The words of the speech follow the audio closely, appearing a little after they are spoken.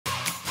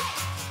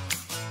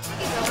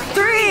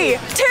3,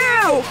 2,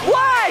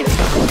 1.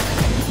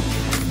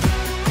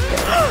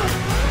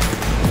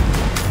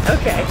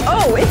 Okay.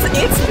 Oh, it's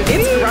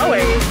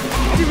growing.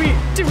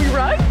 Do we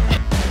run?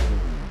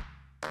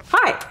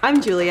 Hi,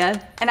 I'm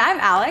Julia. And I'm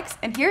Alex,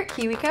 and here at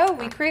KiwiCo,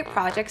 we create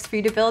projects for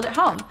you to build at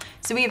home.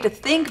 So we have to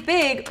think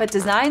big, but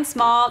design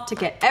small to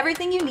get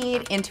everything you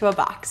need into a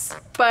box.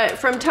 But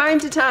from time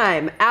to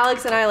time,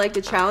 Alex and I like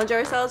to challenge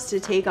ourselves to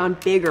take on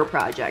bigger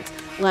projects,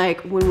 like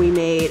when we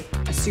made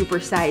a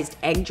supersized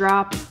egg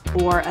drop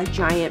or a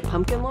giant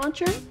pumpkin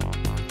launcher.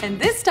 And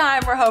this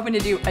time, we're hoping to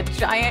do a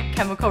giant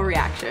chemical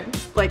reaction.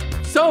 Like,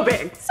 so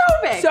big. So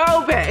big.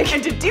 So big.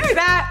 And to do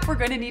that, we're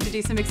going to need to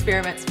do some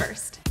experiments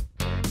first.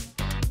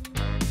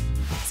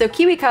 So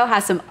KiwiCo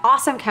has some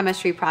awesome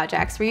chemistry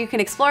projects where you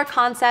can explore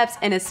concepts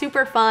in a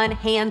super fun,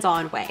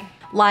 hands-on way.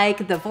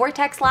 Like the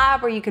Vortex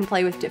Lab, where you can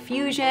play with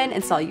diffusion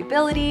and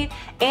solubility,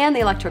 and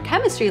the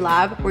Electrochemistry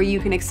Lab, where you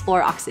can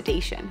explore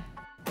oxidation.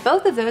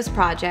 Both of those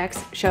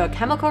projects show a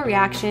chemical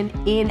reaction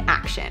in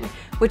action,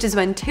 which is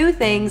when two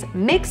things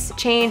mix,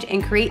 change,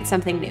 and create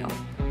something new.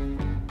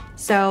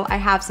 So I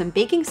have some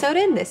baking soda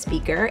in this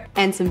beaker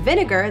and some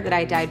vinegar that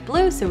I dyed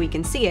blue so we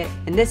can see it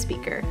in this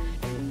beaker.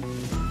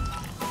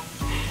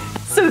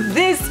 So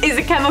this is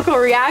a chemical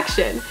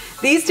reaction.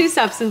 These two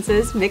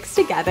substances mixed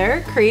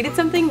together created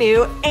something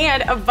new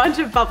and a bunch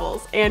of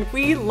bubbles, and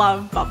we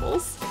love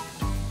bubbles.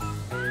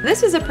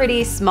 This was a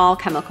pretty small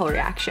chemical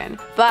reaction,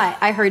 but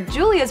I heard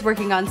Julia's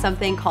working on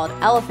something called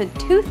elephant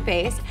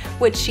toothpaste,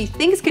 which she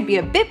thinks could be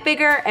a bit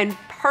bigger and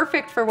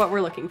perfect for what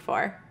we're looking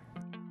for.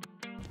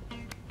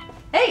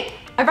 Hey,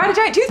 I brought a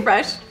giant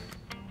toothbrush.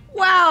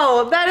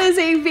 Wow, that is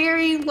a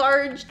very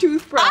large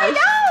toothbrush. I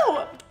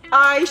know!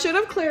 I should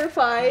have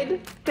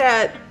clarified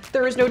that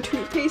there is no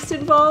toothpaste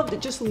involved. It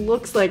just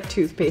looks like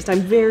toothpaste.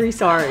 I'm very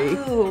sorry.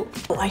 Oh,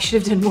 I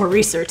should have done more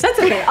research. That's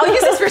okay. I'll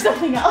use this for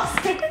something else.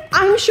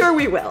 I'm sure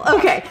we will.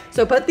 Okay,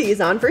 so put these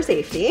on for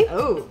safety.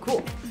 Oh,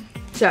 cool.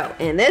 So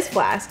in this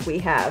flask, we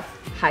have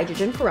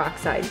hydrogen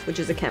peroxide, which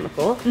is a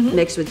chemical,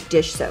 mixed with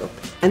dish soap.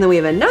 And then we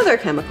have another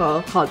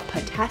chemical called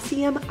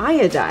potassium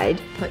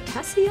iodide.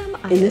 Potassium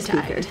iodide. In this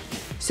beaker.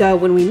 So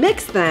when we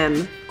mix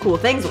them, cool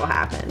things will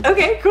happen.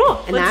 Okay,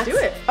 cool. And Let's that's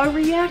do it. a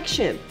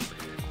reaction.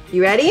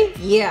 You ready?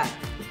 Yeah.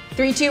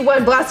 3, 2,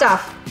 1, blast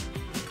off.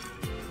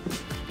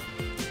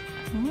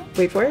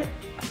 Wait for it.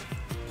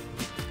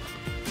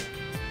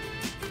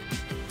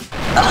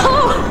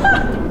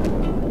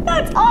 Oh,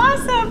 that's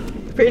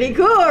awesome. Pretty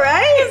cool,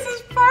 right? This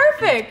is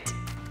perfect.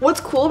 What's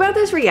cool about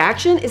this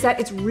reaction is that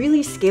it's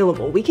really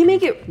scalable. We can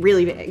make it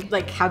really big.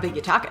 Like, how big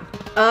you talking?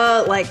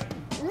 Like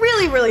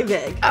really, really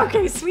big.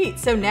 Okay, sweet.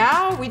 So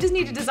now we just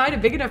need to design a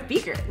big enough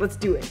beaker. Let's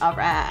do it. All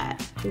right.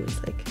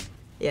 It's like,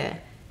 yeah.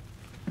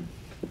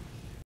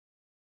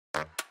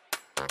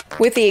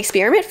 With the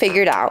experiment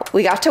figured out,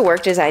 we got to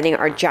work designing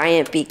our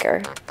giant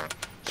beaker.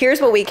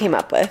 Here's what we came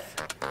up with.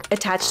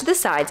 Attached to the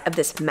sides of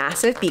this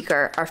massive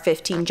beaker are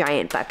 15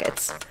 giant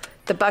buckets.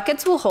 The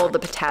buckets will hold the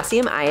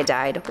potassium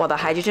iodide, while the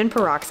hydrogen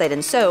peroxide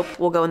and soap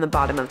will go in the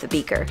bottom of the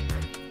beaker.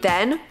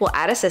 Then, we'll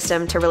add a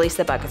system to release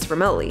the buckets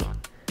remotely.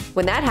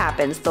 When that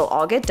happens, they'll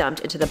all get dumped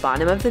into the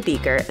bottom of the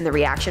beaker and the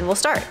reaction will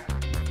start.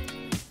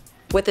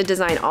 With the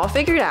design all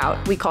figured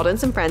out, we called in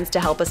some friends to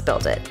help us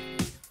build it.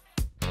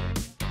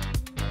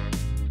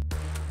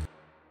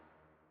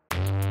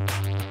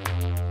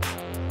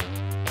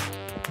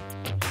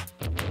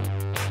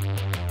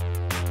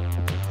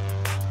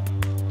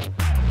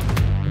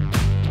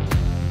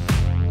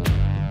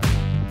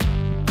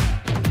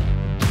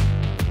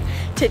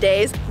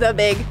 Today's the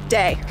big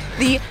day.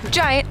 The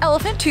giant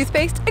elephant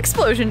toothpaste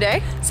explosion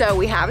day. So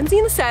we haven't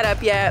seen the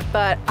setup yet,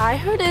 but I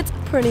heard it's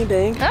pretty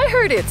big. I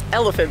heard it's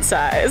elephant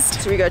sized.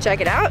 Should we go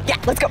check it out? Yeah,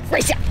 let's go,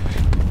 race ya.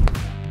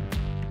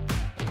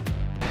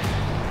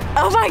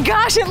 Oh my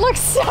gosh, it looks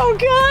so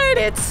good.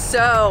 It's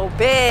so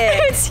big.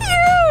 It's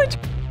huge.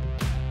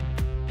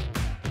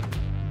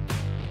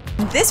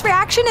 This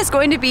reaction is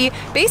going to be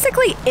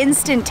basically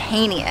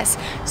instantaneous.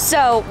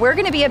 So we're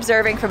going to be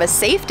observing from a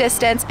safe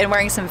distance and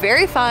wearing some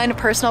very fun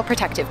personal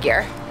protective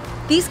gear.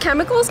 These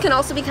chemicals can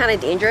also be kind of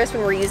dangerous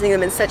when we're using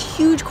them in such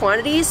huge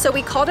quantities, so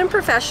we called in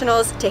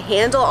professionals to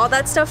handle all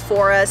that stuff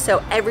for us,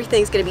 so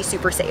everything's going to be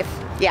super safe.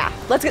 Yeah,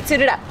 let's get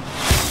suited up.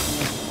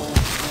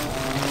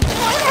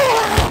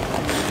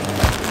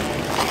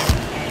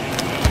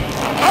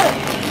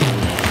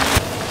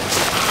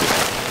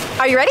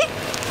 Are you ready?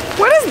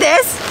 What is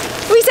this?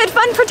 We said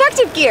fun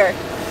protective gear.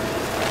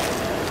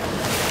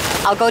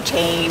 I'll go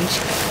change.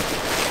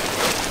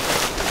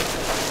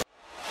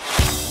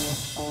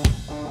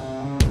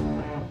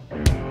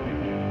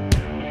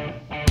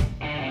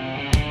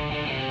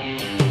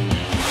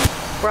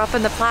 We're up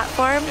on the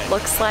platform.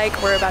 Looks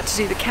like we're about to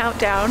do the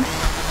countdown.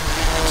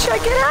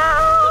 Check it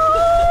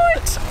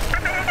out!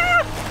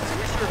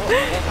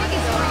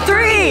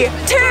 3,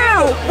 2,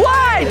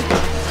 1!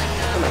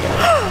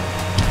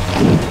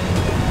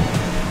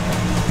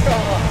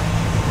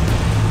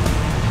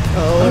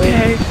 Oh.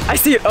 Okay, I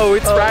see it. Oh,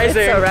 it's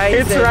rising. It's rising.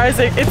 It's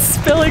rising. It's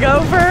spilling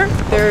over.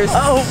 There's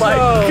oh my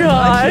so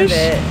gosh. much of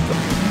it.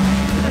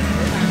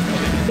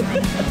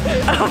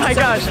 Oh my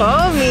gosh.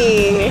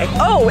 Foamy.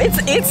 Oh,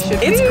 it's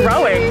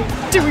growing.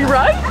 Do we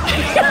run?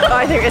 Oh,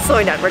 I think it's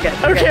slowing down. We're good.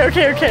 We're good.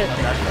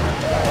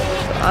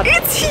 Okay.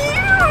 It's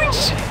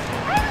huge.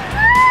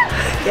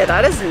 Yeah,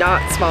 that is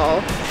not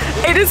small.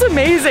 It is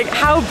amazing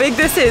how big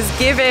this is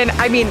given,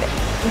 I mean,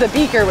 the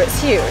beaker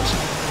was huge,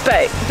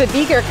 but the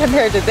beaker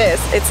compared to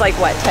this, it's like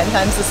what, 10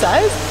 times the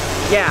size?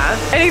 Yeah.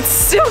 And it's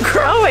still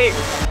growing.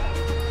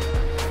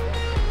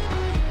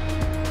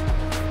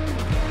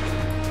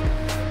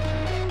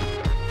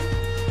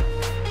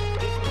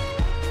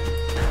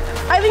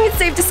 I think it's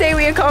safe to say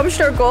we accomplished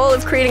our goal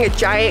of creating a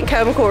giant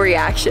chemical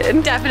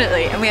reaction.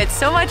 Definitely, and we had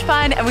so much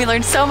fun and we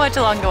learned so much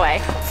along the way.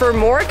 For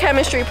more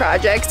chemistry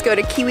projects, go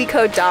to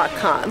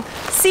KiwiCo.com.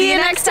 See you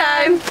next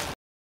time.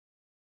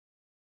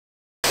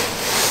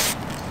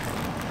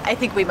 I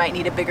think we might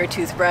need a bigger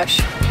toothbrush.